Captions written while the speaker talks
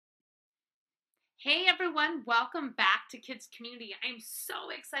Hey everyone, welcome back to Kids Community. I'm so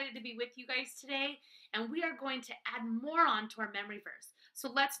excited to be with you guys today, and we are going to add more on to our memory verse. So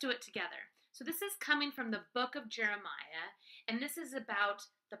let's do it together. So this is coming from the book of Jeremiah, and this is about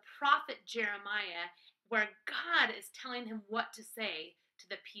the prophet Jeremiah, where God is telling him what to say to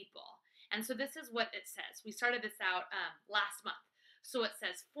the people. And so this is what it says. We started this out last month. So it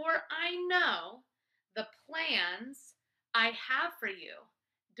says, "For I know the plans I have for you,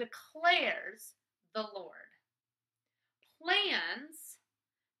 declares the Lord. Plans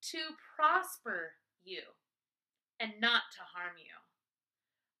to prosper you and not to harm you.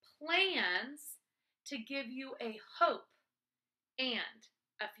 Plans to give you a hope and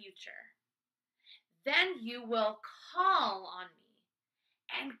a future. Then you will call on me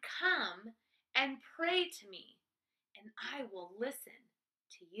and come and pray to me, and I will listen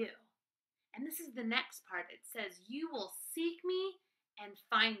to you." And this is the next part. It says, "You will seek me and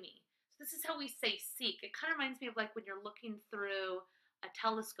find me." So this is how we say seek. It kind of reminds me of like when you're looking through a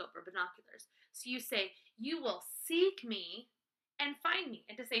telescope or binoculars. So you say, "You will seek me and find me."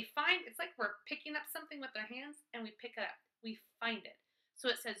 And to say find, it's like we're picking up something with our hands and we pick it up. We find it. So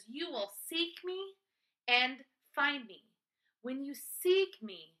it says, "You will seek me and find me when you seek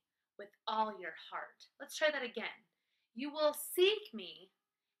me with all your heart." Let's try that again. "You will seek me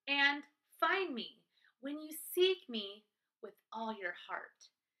and find me when you seek me with all your heart."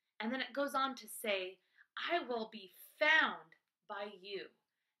 And then it goes on to say, "I will be found by you,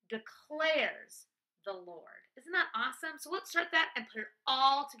 declares the Lord." Isn't that awesome? So let's start that and put it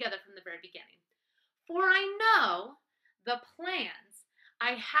all together from the very beginning. "For I know the plans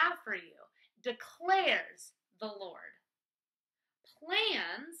I have for you, declares the Lord.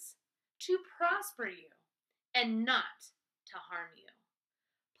 Plans to prosper you and not to harm you.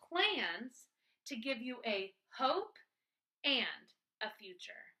 Plans to give you a hope and a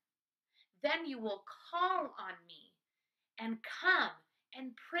future. Then you will call on me and come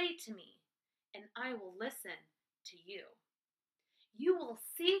and pray to me, and I will listen to you. You will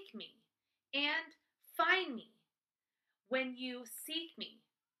seek me and find me when you seek me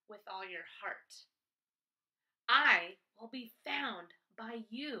with all your heart. I will be found by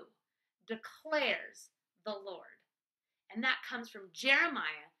you, declares the Lord." And that comes from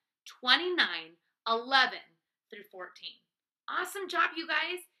Jeremiah 29:11 through 14. Awesome job, you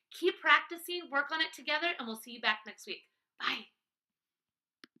guys. Keep practicing, work on it together, and we'll see you back next week. Bye.